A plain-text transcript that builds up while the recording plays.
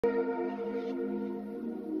What's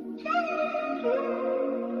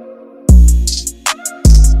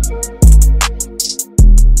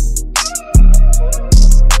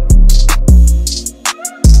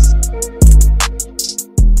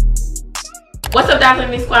up,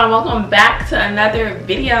 Dazzling Squad, and welcome back to another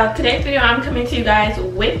video. Today's video, I'm coming to you guys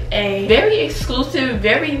with a very exclusive,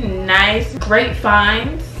 very nice, great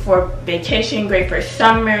finds for vacation, great for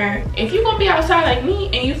summer. If you're gonna be outside like me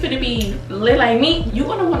and you finna be lit like me, you're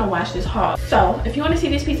gonna want to watch this haul. So if you want to see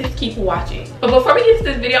these pieces, keep watching. But before we get to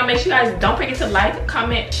this video, make sure you guys don't forget to like,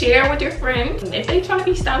 comment, share with your friends. And if they trying to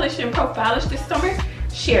be stylish and profilish this summer,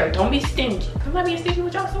 share. Don't be stingy. I'm not being stingy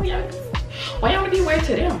with y'all, so y'all, why y'all wanna be weird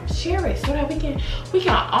to them? Share it so that we can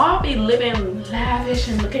all be living lavish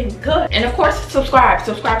and looking good. And of course, subscribe.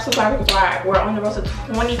 We're on the road to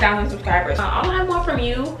 20,000 subscribers. All I want from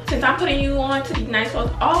you, since I'm putting you on to these nice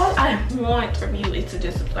clothes, all I want from you is to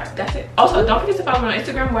just subscribe. That's it. Also, don't forget to follow me on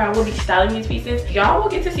Instagram, where I will be styling these pieces. Y'all will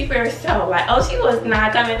get to see for yourself. Like, oh, she was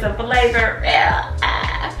not coming to flavor.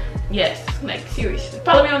 Yes, like seriously.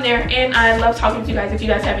 Follow me on there, and I love talking to you guys. If you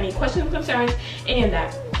guys have any questions, concerns, any of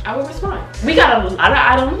that, I will respond. We got a lot of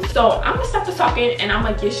items, so I'm gonna stop the talking and I'm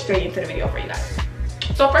gonna get straight into the video for you guys.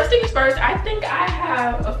 So first things first, I think I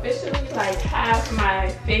have officially have my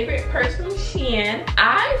favorite purse from Shein.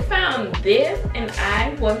 I found this and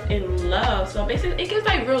I was in love. So basically it gives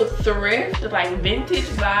like real thrift, like vintage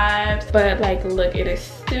vibes, but like look, it is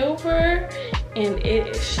silver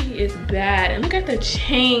and she is bad. And look at the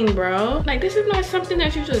chain, bro. Like this is not something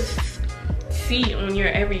that you just see on your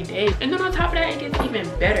everyday. And then on top of that, it gets even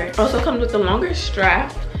better. Also comes with the longer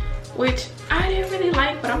strap, which I didn't really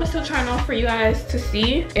like, but I'm gonna still try it on for you guys to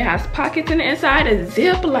see. It has pockets in the inside, a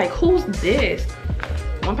zip. Like, who's this?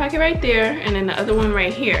 One pocket right there, and then the other one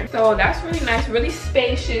right here. So that's really nice, really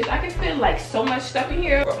spacious. I can fit like so much stuff in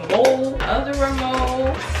here. Remote, other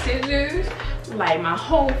remote, scissors, like my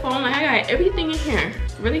whole phone. Like I got everything in here.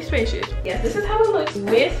 Really spacious. Yes, this is how it looks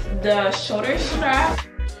with the shoulder strap.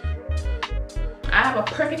 I have a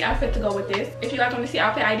perfect outfit to go with this. If you guys want to see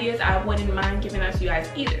outfit ideas, I wouldn't mind giving that to you guys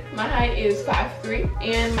either. My height is 5'3",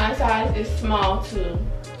 and my size is small to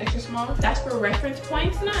extra small. That's for reference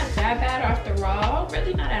points. Not that bad after all.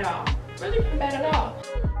 Really not at all. Really not bad at all.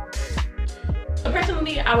 So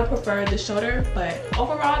personally, I would prefer the shoulder, but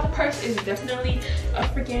overall, the purse is definitely a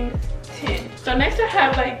freaking 10. So next I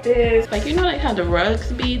have like this, like you know like how the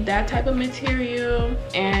rugs be, that type of material,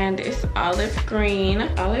 and it's olive green.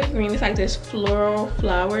 Olive green is like this floral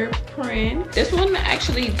flower print. This one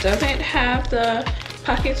actually doesn't have the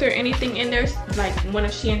pockets or anything in there, like one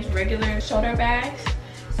of Shein's regular shoulder bags.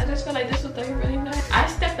 I just feel like this was like really nice. I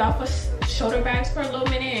stepped off of shoulder bags for a little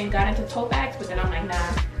minute and got into tote bags, but then I'm like,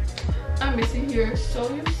 nah, I miss it here.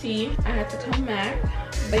 So you see, I had to come back.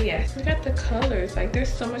 But yes, look at the colors. Like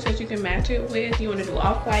there's so much that you can match it with. You want to do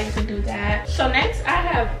off-white, you can do that. So next I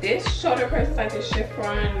have this shoulder purse. It's like the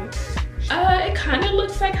Chevron. It kind of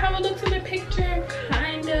looks like how it looks in the picture,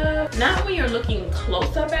 kind of. Not when you're looking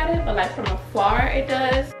close up at it, but like from afar it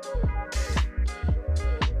does.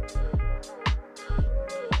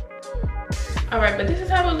 Alright, but this is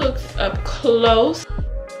how it looks up close.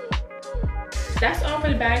 That's all for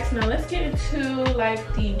the bags. Now let's get into like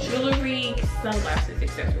the jewelry, sunglasses,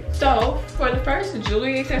 accessories. So for the first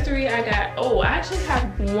jewelry accessory, I got, I actually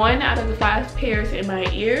have 1 out of the 5 pairs in my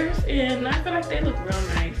ears, and I feel like they look real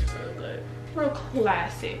nice, real good, real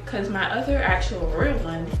classic, because my other actual real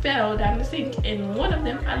one fell down the sink, and one of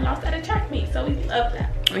them I lost at a track meet, so we love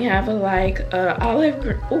that. We have a like olive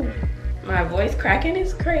green. My voice cracking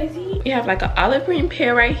is crazy. We have like an olive green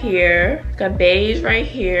pair right here, like a beige right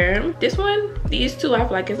here. This one, these two I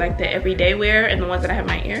feel like is like the everyday wear, and the ones that I have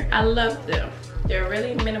in my ear, I love them. They're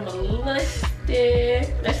really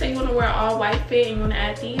minimalistic. Let's say you want to wear all white fit and you want to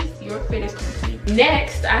add these, your fit is complete.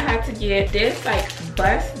 Next, I had to get this like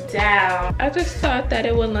bust down. I just thought that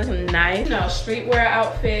it would look nice, you know, streetwear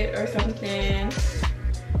outfit or something.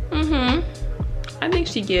 I think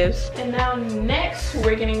she gives. And now next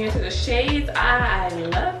we're getting into the shades. I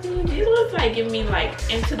love these. These look like give me like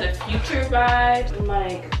into the future vibes.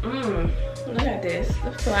 Like, look at this.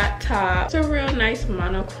 The flat top. It's a real nice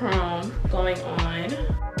monochrome going on.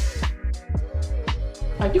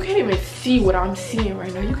 Like you can't even see what I'm seeing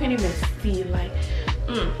right now. You can't even see like,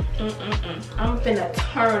 I'm finna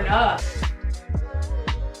turn up.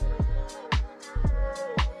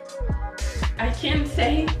 I can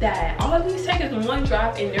say that all of these take is one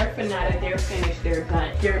drop and they're finata, they're finished, they're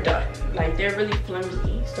done. Like they're really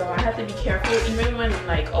flimsy, so I have to be careful even when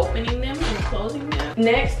like opening them and closing them.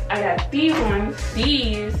 Next, I got these ones.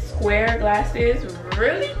 These square glasses,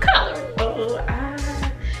 really colorful.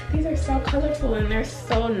 These are so colorful and they're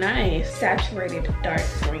so nice. Saturated dark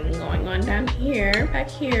green going on down here, back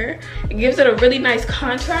here. It gives it a really nice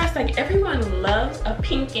contrast. Like everyone loves a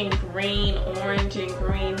pink and green, orange and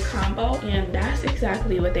green combo, and that's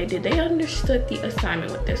exactly what they did. They understood the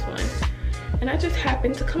assignment with this one, and I just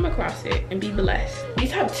happened to come across it and be blessed.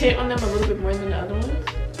 These have tint on them a little bit more than the other ones.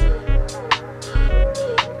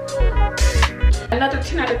 Another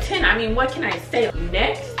 10 out of 10. I mean, what can I say?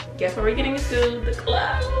 Next, guess what we're getting into? The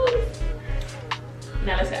clothes.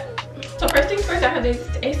 Now let's go. So first things first, I have this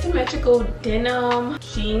asymmetrical denim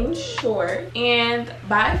jean short, and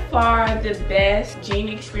by far the best jean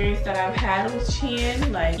experience that I've had with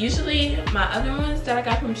Shein. Like usually my other ones that I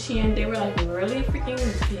got from Shein, they were like really freaking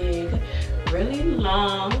big, really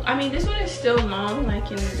long. I mean, this one is still long, like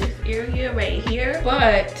in this area right here,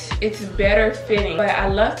 but it's better fitting. But I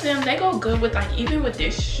love them. They go good with like even with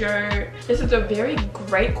this shirt. This is a very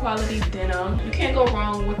great quality denim. You can't go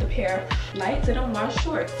wrong with a pair of light denim wash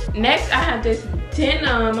shorts. Next, I have this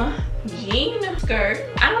denim jean skirt.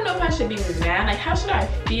 I don't know if I should be mad. Like, how should I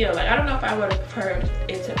feel? Like, I don't know if I would have preferred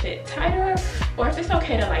it to fit tighter, or if it's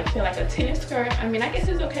okay to like feel like a tennis skirt. I mean, I guess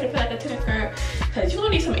it's okay to feel like a tennis skirt because you're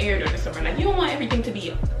gonna need some air during the summer. Like, you don't want everything to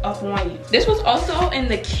be up on you. This was also in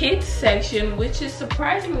the kids section, which is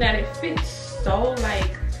surprising that it fits so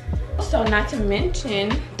like. Also, not to mention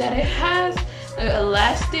that it has an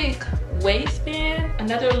elastic waistband,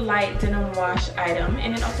 another light denim wash item,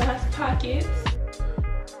 and it also has pockets.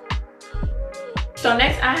 So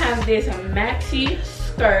next I have this maxi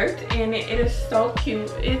skirt, and it is so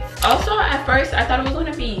cute. It's also, at first I thought it was going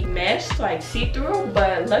to be mesh, like see-through,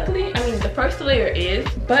 but luckily, I mean, the first layer is,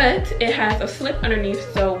 but it has a slip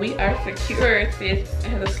underneath, so we are secure. It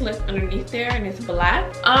has a slip underneath there, and it's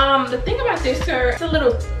black. The thing about this skirt, it's a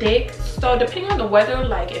little thick, so depending on the weather,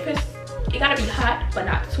 like if it's, it gotta be hot but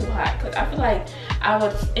not too hot, because I feel like I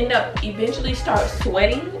would end up eventually start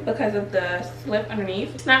sweating because of the slip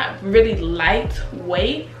underneath. It's not really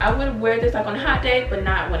lightweight. I would wear this like on a hot day, but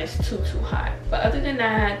not when it's too hot. But other than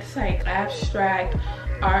that, it's like abstract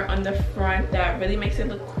art on the front that really makes it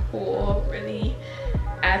look cool, really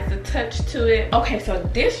adds a touch to it. Okay, so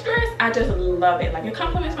this dress, I just love it. Like, it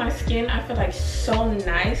complements my skin, I feel like, so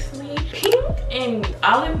nicely. Pink and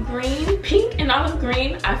olive green. Pink and olive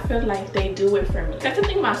green, I feel like they do it for me. That's the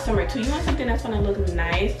thing about summer too. You want something that's gonna look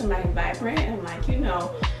nice and like vibrant and like, you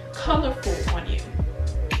know, colorful on you.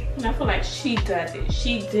 And I feel like she does it.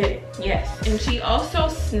 She did it, yes. And she also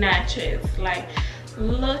snatches. Like,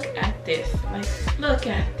 look at this, like, look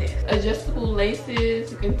at this. Adjustable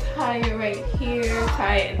laces, you can tie it right here,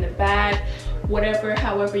 tie it in the back, whatever,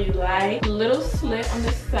 however you like. Little slit on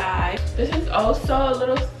the side. This is also a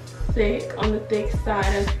little thick on the thick side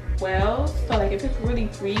as well, so like if it's really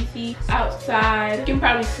breezy outside, you can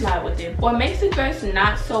probably slide with it. What makes the dress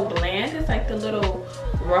not so bland is like the little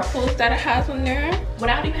ruffles that it has on there.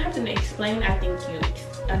 Without even having to explain, I think you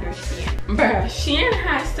understand. Bruh, Shein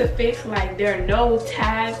has to fix like there are no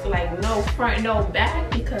tags, like no front, no back,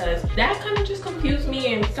 because that kind of just confused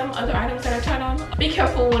me and some other items that I tried on. Be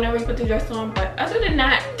careful whenever you put the dress on, but other than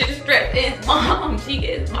that, this dress is bomb. She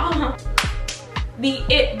is bomb. The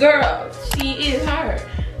it girl, she is her.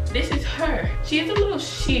 This is her. She is a little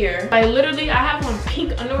sheer. Like, literally, I have on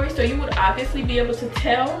pink underwear, so you would obviously be able to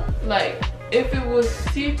tell, like, if it was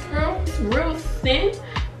see-through. It's real thin,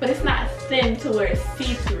 but it's not thin to where it's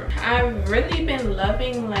see-through. I've really been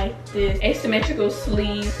loving like this asymmetrical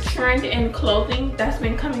sleeve trend in clothing that's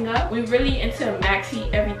been coming up. We're really into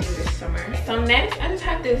maxi everything this summer. So next, I just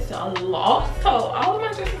have this loft. So all of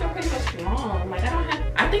my dresses are pretty much long. Like, I don't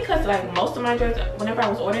have, I think because like most of my dresses, whenever I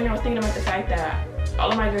was ordering, I was thinking about the fact that all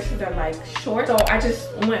of my dresses are like short, so I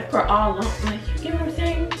just went for all long. Like, you get what I'm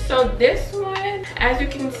saying? So this one, as you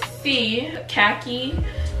can see, khaki,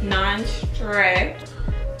 non-stretch.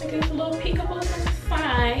 Like, it's a little peekaboo on the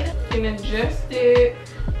side. You can adjust it,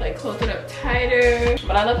 like close it up tighter.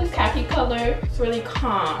 But I love this khaki color. It's really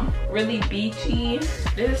calm, really beachy.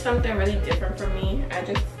 This is something really different for me. I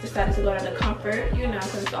just decided to go out of the comfort, you know,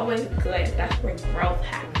 because it's always good. That's where growth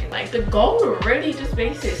happens. Like, the gold really just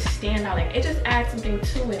makes it stand out. Like, it just adds something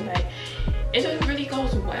to it. Like, it just really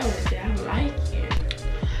goes well with it. I like it.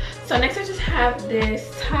 So next I just have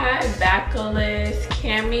this tie backless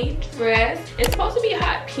cami dress. It's supposed to be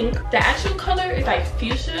hot pink. The actual color is like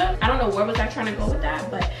fuchsia. I don't know where was I trying to go with that,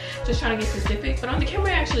 but just trying to get specific. But on the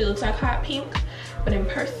camera it actually looks like hot pink, but in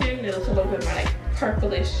person it looks a little bit more like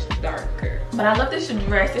purplish darker. But I love this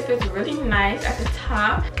dress. It fits really nice at the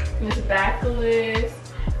top. And it's backless.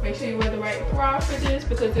 Make sure you wear the right bra for this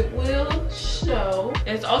because it will show.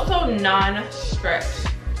 It's also non-stretch.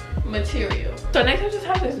 material. So next I just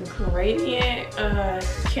have this gradient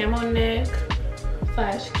camo neck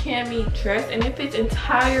slash cami dress, and it fits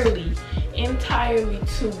entirely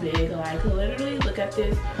too big. Like literally, look at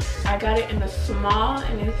this. I got it in a small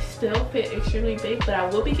and it still fit extremely big, but I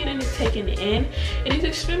will be getting it taken in. It is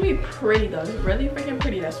extremely pretty though. It's really freaking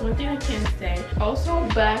pretty. That's one thing I can say. Also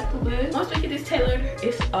backless. Once we get this tailored,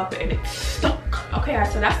 it's up and it's stuck. Okay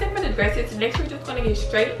guys, so that's it for the dresses. Next we're just gonna get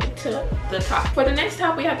straight into the top. For the next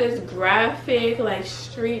top we have this graphic like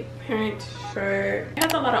street print shirt. It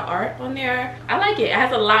has a lot of art on there. I like it. It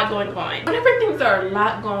has a lot going on. Whenever things are a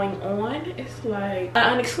lot going on, it's like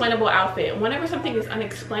an unexplainable outfit. Whenever something is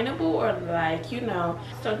unexplainable or like, you know,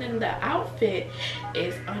 so then the outfit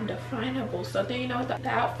is undefinable. So then, you know, the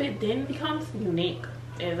outfit then becomes unique.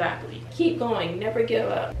 Exactly. Keep going, never give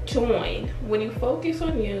up. Join. When you focus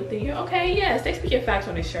on you, then you're okay. Yes, they speak your facts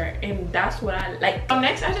on this shirt, and that's what I like. So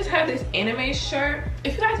next I just have this anime shirt.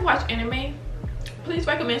 If you guys watch anime, please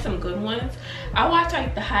recommend some good ones. I watched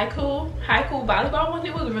like the haiku volleyball one.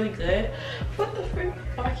 It was really good. What the frick?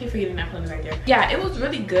 Oh, I keep forgetting that one right there. Yeah, it was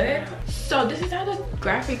really good. So this is how the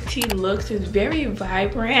graphic tee looks. It's very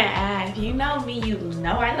vibrant. If you know me, you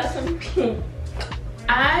know I love some pink.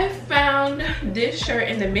 I found this shirt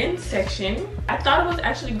in the men's section. I thought it was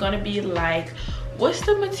actually gonna be like, what's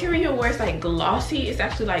the material where it's like glossy? It's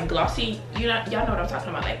actually like glossy, you know, y'all know what I'm talking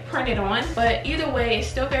about, like printed on. But either way, it's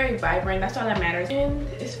still very vibrant. That's all that matters. And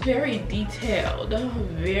it's very detailed,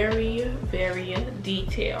 very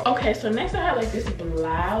detailed. Okay, so next I have like this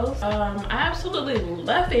blouse. I absolutely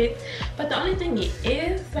love it, but the only thing it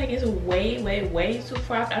is like, it's way too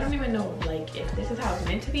cropped. I don't even know like if this is how it's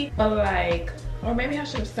meant to be, but like, or maybe I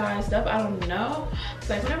should have sized up, I don't know.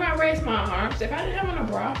 Like whenever I raise my arms, if I didn't have on a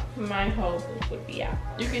bra, my whole boob would be out.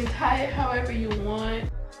 You can tie it however you want.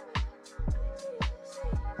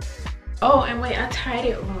 Oh, and wait, I tied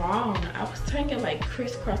it wrong. I was tying it like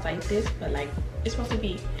crisscross like this, but like it's supposed to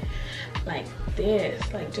be like this,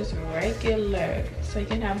 like just regular, so you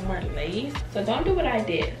can have more lace. So don't do what I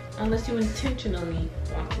did unless you intentionally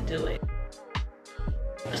want to do it.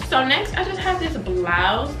 So next I just have this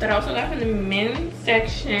blouse that I also got from the men's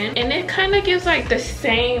section, and it kind of gives like the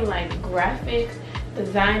same like graphic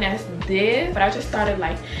design as this, but I just thought it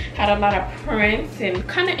like had a lot of prints and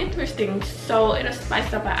kind of interesting, so it'll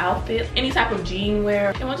spice up an outfit. Any type of jean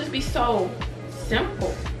wear, it won't just be so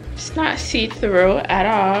simple. It's not see-through at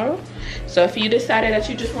all, so if you decided that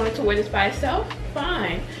you just wanted to wear this by itself,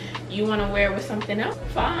 fine. You want to wear it with something else,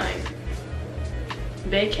 fine.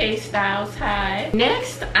 Vacay style tie.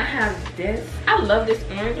 Next I have this. I love this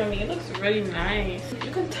orange on me. It looks really nice.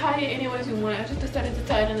 You can tie it any ways you want. I just decided to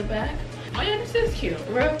tie it in the back. Oh yeah, this is cute,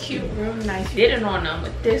 real nice. Did it on them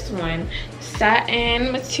with this one.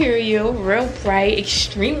 Satin material, real bright,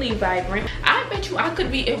 extremely vibrant. I bet you I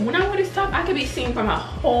could be, when I wear this top, I could be seen from a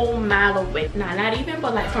whole mile away. Nah, not even,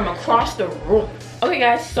 but like from across the room. Okay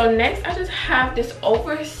guys, so next I just have this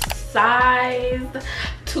oversized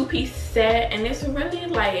two-piece set, and it's really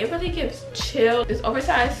like, it really gives chill. This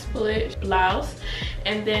oversized split blouse,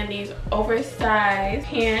 and then these oversized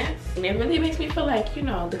pants, and it really makes me feel like, you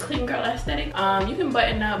know, the clean girl aesthetic. You can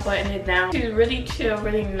button up, button it down. It's really chill,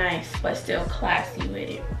 really nice, but still classy with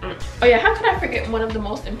it. Oh yeah, how could I forget one of the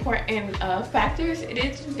most important factors? It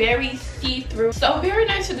is very see-through, so very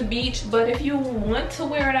nice to the beach, but if you want to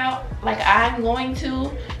wear it out like I'm going to,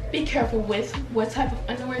 be careful with what type of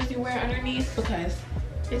underwear you wear underneath, because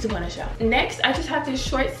it's gonna show. Next I just have this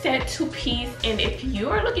short set two-piece, and if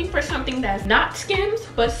you're looking for something that's not Skims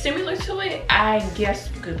but similar to it, I guess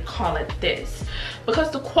you could call it this,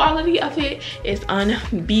 because the quality of it is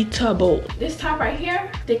unbeatable. This top right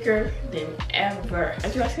here, thicker than ever.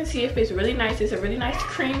 As you guys can see, it fits really nice. It's a really nice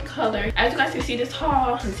cream color. As you guys can see, this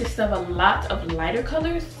haul consists of a lot of lighter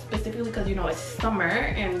colors, specifically because, you know, it's summer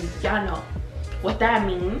and y'all know what that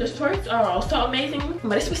means. The shorts are also amazing,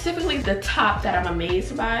 but it's specifically the top that I'm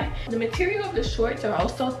amazed by. The material of the shorts are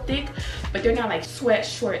also thick, but they're not like sweat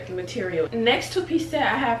short material. Next two-piece set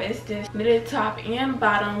I have is this knitted top and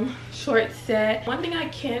bottom short set. One thing I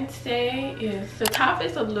can say is the top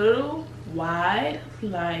is a little wide,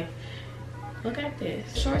 like look at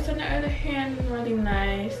this. Shorts on the other hand, really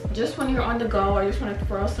nice, just when you're on the go or just want to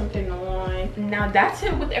throw something on. Now that's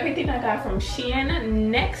it with everything I got from Shein.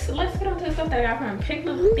 Next, let's get on to the stuff that I got from Pick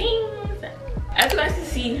Little Things. As you guys can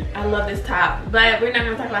see, I love this top, but we're not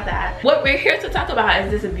gonna talk about that. What we're here to talk about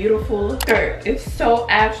is this beautiful skirt. It's so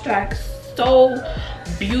abstract, so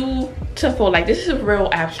beautiful. Like, this is real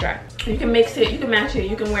abstract. You can mix it, you can match it,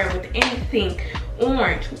 you can wear it with anything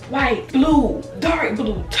orange, white, blue, dark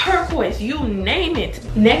blue, turquoise, you name it.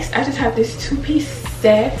 Next, I just have this two-piece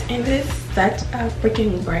set, and this such a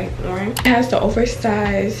freaking bright orange. It has the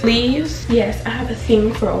oversized sleeves. Yes, I have a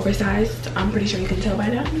thing for oversized. I'm pretty sure you can tell by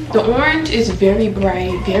now. The orange is very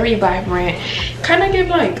bright, very vibrant. Kind of give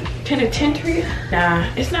like penitentiary. Nah,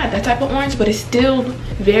 it's not that type of orange, but it's still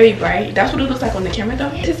very bright. That's what it looks like on the camera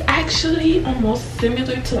though. It's actually almost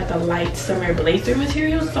similar to like a light summer blazer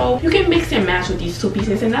material, so you can mix and match with these two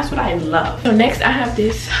pieces, and that's what I love. So next I have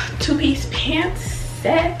this two-piece pants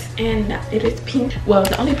set, and it is pink. Well,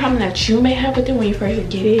 the only problem that you may have with it when you first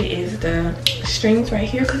get it is the strings right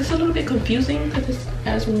here, because it's a little bit confusing because it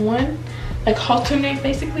has one like halter neck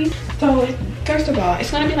basically. So first of all, it's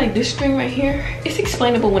gonna be like this string right here. It's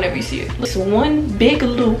explainable whenever you see it. It's one big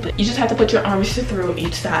loop. You just have to put your arms through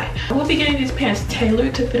each side. I will be getting these pants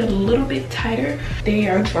tailored to fit a little bit tighter. They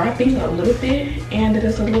are dropping a little bit, and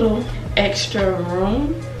there's a little extra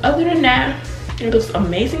room. Other than that, it looks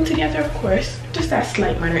amazing together, of course. Just that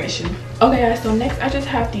slight minor issue. Okay guys, so next I just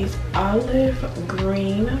have these olive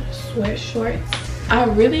green sweat shorts. I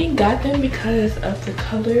really got them because of the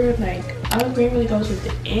color. Like, olive green really goes with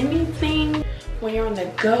anything. When you're on the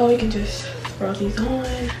go, you can just throw these on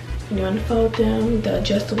and you unfold them. The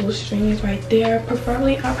adjustable string is right there.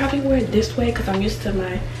 Preferably, I'll probably wear it this way because I'm used to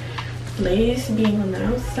my lace being on the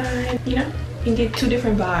outside. You know, you can get two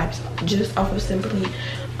different vibes just off of simply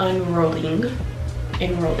unrolling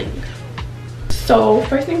and rolling. So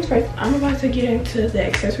first things first, I'm about to get into the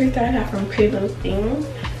accessories that I got from Pretty Little Things.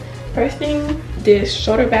 First thing, this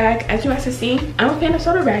shoulder bag. As you guys can see, I'm a fan of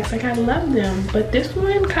shoulder bags. Like, I love them, but this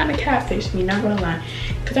one kind of catfished me, not gonna lie,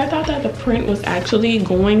 because I thought that the print was actually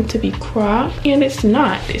going to be cropped, and it's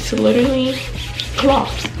not. It's literally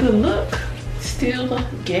cloth. The look still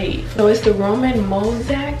gave. So it's the Roman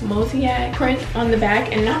mosaic print on the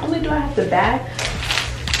back, and not only do I have the back,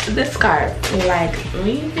 the scarf. Like,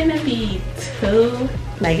 we finna be too,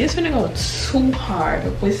 like, it's gonna go too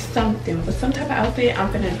hard with something, with some type of outfit.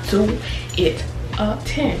 I'm gonna do it up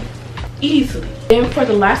 10 easily. Then for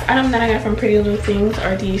the last item that I got from Pretty Little Things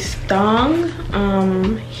are these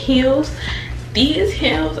thong heels. These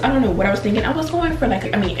heels, I don't know what I was thinking. I was going for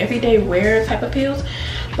like, I mean, everyday wear type of heels,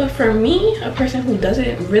 but for me, a person who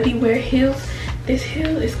doesn't really wear heels, this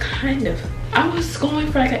heel is kind of, I was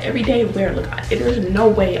going for like an everyday wear look. There's no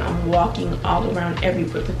way I'm walking all around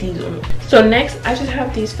everywhere with these on. So next, I just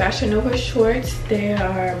have these Fashion Nova shorts. They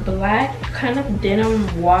are black, kind of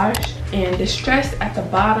denim wash and distressed at the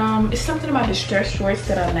bottom. It's something about distressed shorts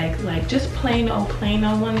that I like just plain old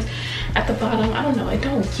ones at the bottom. I don't know, it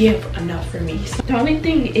don't give enough for me. So the only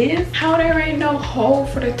thing is how there ain't no hole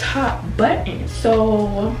for the top button.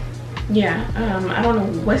 So yeah, I don't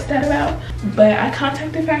know what's that about, but I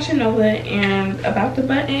contacted Fashion Nova and about the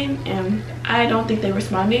button, and I don't think they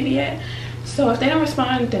responded yet. So if they don't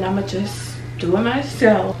respond, then I'm gonna just do it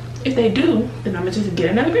myself. If they do, then I'm gonna just get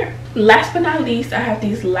another pair. Last but not least, I have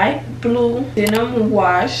these light blue denim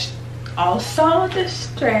wash, also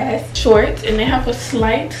distressed shorts, and they have a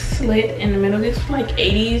slight slit in the middle. It's like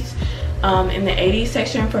 80s. In the 80s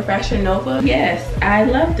section for Fashion Nova. Yes, I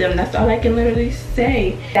love them. That's all I can literally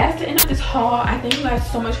say. That's the end of this haul. I thank you guys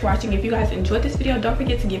so much for watching. If you guys enjoyed this video, don't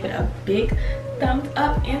forget to give it a big thumbs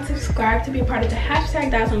up and subscribe to be a part of the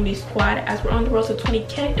 #DialsOnMe squad as we're on the road to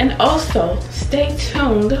 20K. And also stay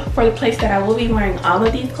tuned for the place that I will be wearing all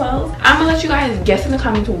of these clothes. I'm gonna let you guys guess in the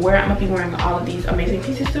comments where I'm gonna be wearing all of these amazing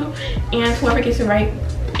pieces to, and whoever gets it right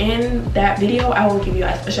in that video, I will give you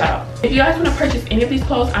guys a shout out. If you guys want to purchase any of these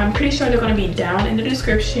clothes, I'm pretty sure they're going to be down in the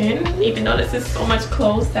description, even though this is so much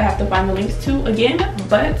clothes that I have to find the links to again,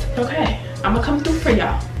 but okay, I'm gonna come through for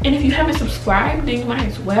y'all. And if you haven't subscribed, then you might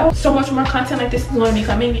as well. So much more content like this is going to be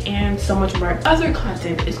coming, and so much more other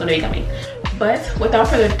content is going to be coming. But without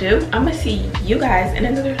further ado, I'm gonna see you guys in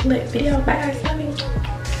another lit video. Bye guys.